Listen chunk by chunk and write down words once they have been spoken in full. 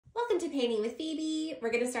to Painting with Phoebe. We're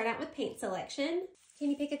gonna start out with paint selection. Can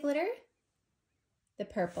you pick a glitter? The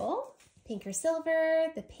purple, pink or silver,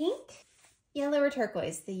 the pink, yellow or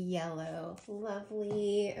turquoise, the yellow.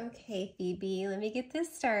 Lovely. Okay, Phoebe, let me get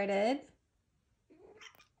this started.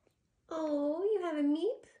 Oh, you have a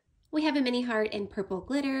meep. We have a mini heart in purple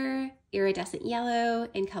glitter, iridescent yellow,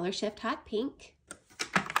 and color shift hot pink.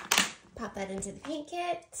 Pop that into the paint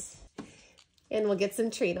kit. And we'll get some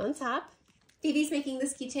treat on top. Phoebe's making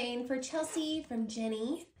this keychain for Chelsea from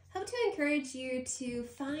Jenny. Hope to encourage you to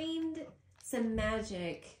find some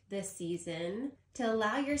magic this season, to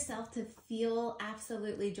allow yourself to feel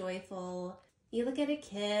absolutely joyful. You look at a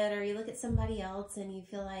kid or you look at somebody else and you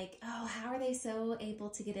feel like, oh, how are they so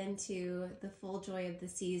able to get into the full joy of the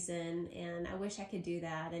season? And I wish I could do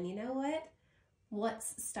that. And you know what?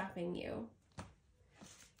 What's stopping you?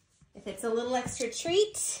 If it's a little extra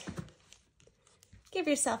treat, give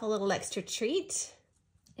yourself a little extra treat.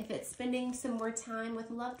 If it's spending some more time with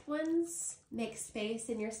loved ones, make space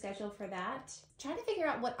in your schedule for that. Try to figure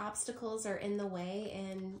out what obstacles are in the way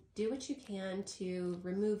and do what you can to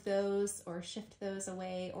remove those or shift those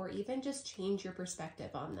away or even just change your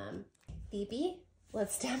perspective on them. Phoebe,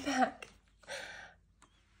 let's step back.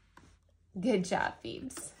 Good job,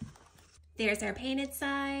 Phoebes. There's our painted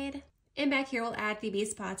side. And back here we'll add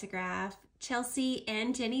Phoebe's photograph. Chelsea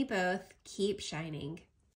and Jenny both keep shining.